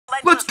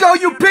Let's go,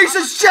 you piece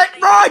of shit!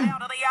 Run!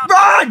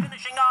 Run!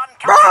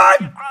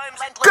 Run!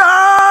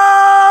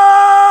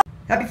 Go!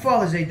 Happy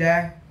Father's Day,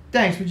 Dad.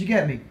 Thanks, what'd you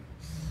get me?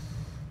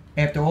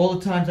 After all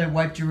the times I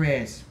wiped your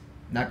ass.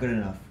 Not good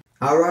enough.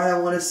 Alright, I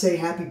want to say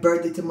happy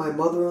birthday to my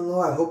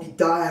mother-in-law. I hope you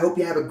die. I hope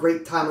you have a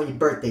great time on your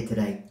birthday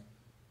today.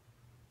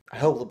 I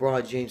hope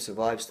LeBron James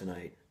survives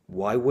tonight.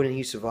 Why wouldn't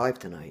he survive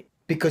tonight?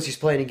 Because he's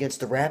playing against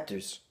the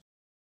Raptors.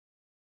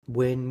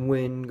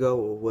 Win, go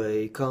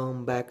away,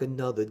 come back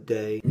another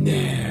day.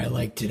 Nah,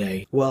 like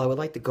today. Well, I would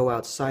like to go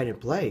outside and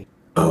play.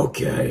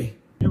 Okay.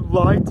 You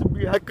lied to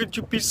me. How could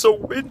you be so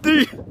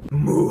windy?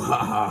 Moo ha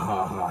ha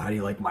ha ha. How do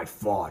you like my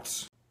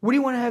farts? What do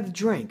you want to have to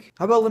drink?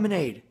 How about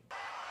lemonade?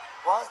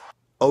 What?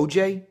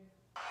 OJ?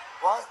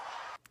 What?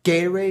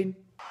 Gatorade?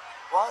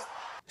 What?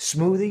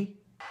 Smoothie?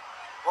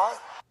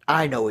 What?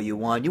 I know what you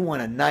want. You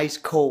want a nice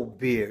cold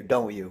beer,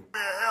 don't you?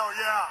 Hell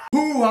yeah!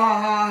 Hoo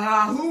ha ha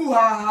ha, hoo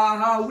ha ha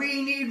ha.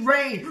 We need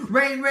rain,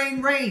 rain,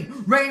 rain,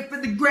 rain. Rain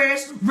for the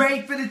grass,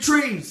 rain for the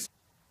trees.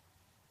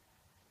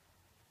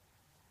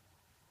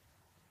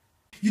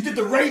 You did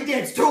the rain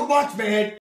dance too much, man.